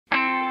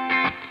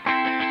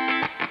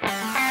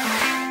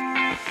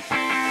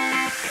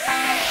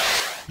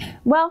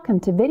Welcome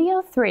to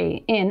video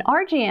 3 in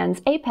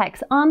RGN's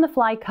Apex on the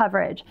Fly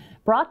coverage,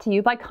 brought to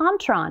you by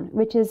Comtron,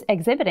 which is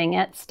exhibiting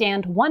at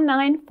stand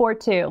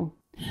 1942.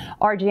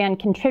 RGN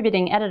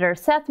contributing editor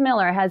Seth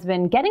Miller has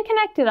been getting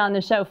connected on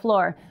the show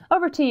floor.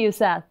 Over to you,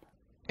 Seth.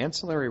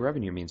 Ancillary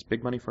revenue means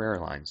big money for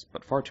airlines,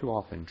 but far too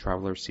often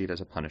travelers see it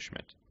as a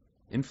punishment.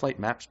 In-flight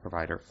maps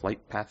provider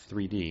FlightPath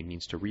 3D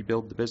means to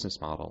rebuild the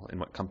business model in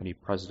what company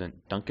president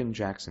Duncan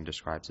Jackson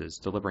describes as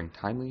delivering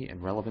timely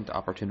and relevant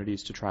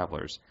opportunities to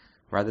travelers,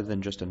 rather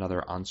than just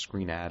another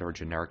on-screen ad or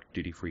generic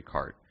duty-free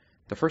cart.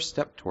 The first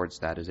step towards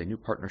that is a new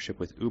partnership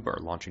with Uber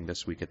launching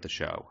this week at the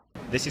show.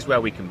 This is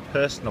where we can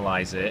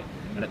personalize it,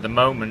 and at the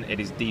moment it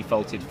is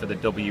defaulted for the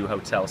W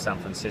Hotel San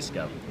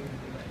Francisco.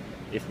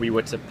 If we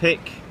were to pick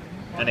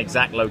an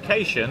exact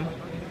location,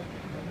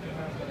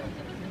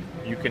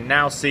 you can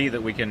now see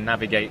that we can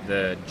navigate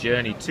the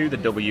journey to the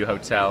W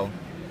Hotel,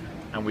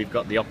 and we've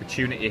got the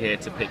opportunity here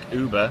to pick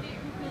Uber.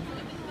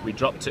 We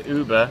drop to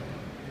Uber.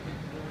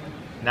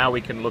 Now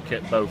we can look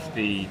at both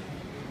the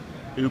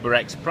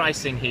UberX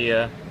pricing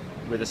here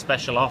with a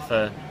special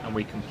offer, and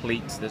we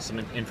complete some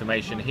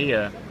information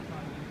here.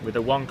 With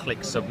a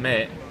one-click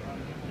submit,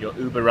 your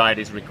Uber ride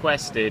is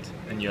requested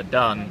and you're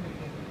done.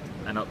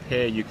 And up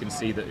here you can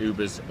see that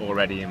Uber's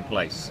already in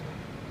place.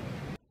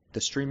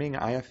 The streaming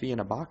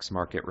IFE-in-a-box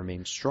market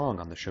remains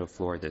strong on the show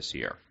floor this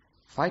year.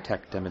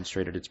 Phytech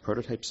demonstrated its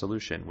prototype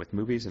solution with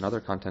movies and other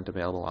content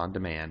available on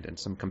demand and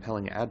some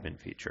compelling admin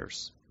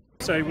features.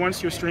 So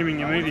once you're streaming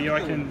your movie,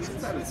 I can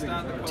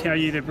tell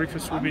you that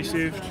breakfast will be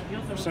served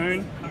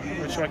soon,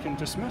 which I can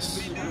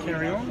dismiss and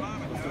carry on.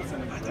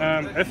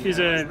 If there's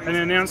an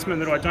announcement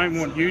that I don't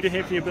want you to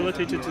have the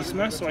ability to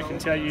dismiss, I can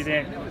tell you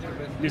that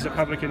there's a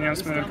public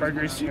announcement in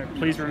progress.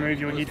 Please remove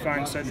your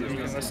headphones so that you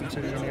can listen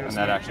to the announcement. And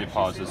that actually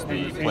pauses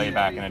the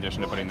playback in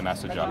addition to putting the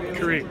message up.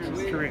 Correct.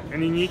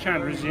 And then you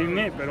can't resume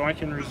that, but I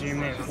can resume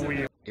that for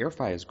you.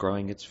 AirFi is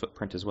growing its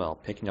footprint as well,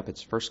 picking up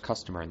its first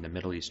customer in the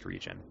Middle East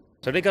region.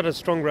 So they got a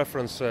strong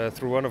reference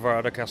through one of our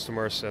other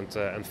customers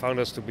and found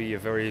us to be a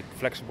very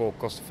flexible,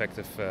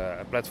 cost-effective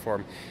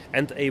platform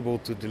and able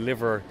to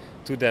deliver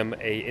to them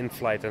a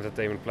in-flight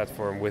entertainment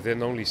platform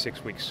within only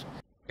 6 weeks.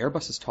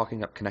 Airbus is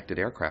talking up connected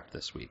aircraft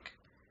this week.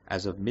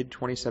 As of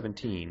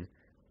mid-2017,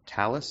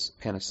 Thales,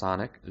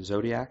 Panasonic,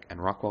 Zodiac,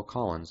 and Rockwell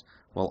Collins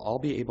will all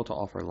be able to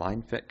offer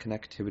line-fit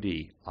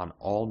connectivity on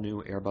all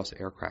new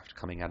Airbus aircraft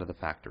coming out of the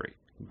factory.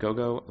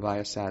 Gogo,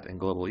 Viasat, and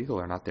Global Eagle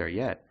are not there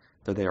yet,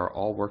 though they are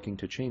all working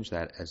to change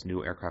that as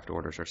new aircraft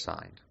orders are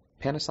signed.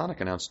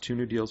 Panasonic announced 2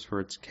 new deals for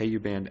its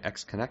Ku-band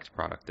X Connect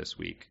product this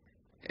week.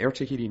 Air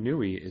Tahiti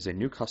Nui is a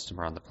new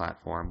customer on the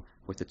platform,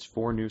 with its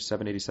 4 new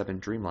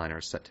 787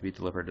 Dreamliners set to be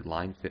delivered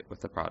line-fit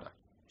with the product.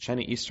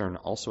 China Eastern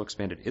also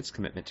expanded its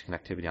commitment to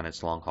connectivity on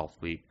its long-haul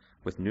fleet,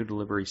 with new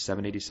delivery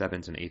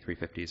 787s and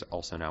A350s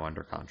also now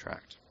under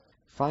contract.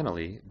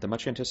 Finally, the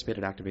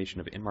much-anticipated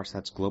activation of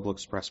Inmarsat's Global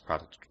Express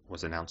product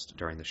was announced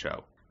during the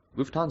show.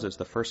 Lufthansa is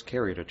the first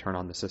carrier to turn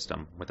on the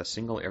system, with a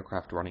single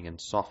aircraft running in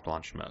soft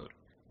launch mode.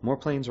 More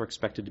planes are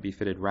expected to be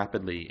fitted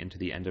rapidly into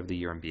the end of the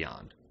year and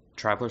beyond.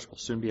 Travelers will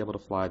soon be able to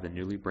fly the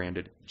newly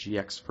branded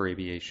GX for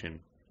Aviation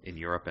in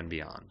Europe and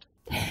beyond.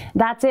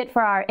 That's it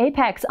for our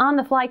Apex on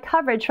the Fly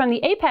coverage from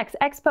the Apex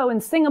Expo in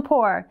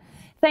Singapore.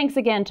 Thanks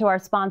again to our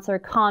sponsor,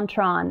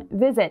 Comtron.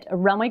 Visit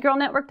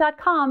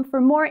runwaygirlnetwork.com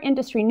for more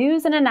industry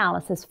news and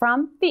analysis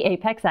from the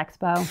Apex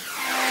Expo.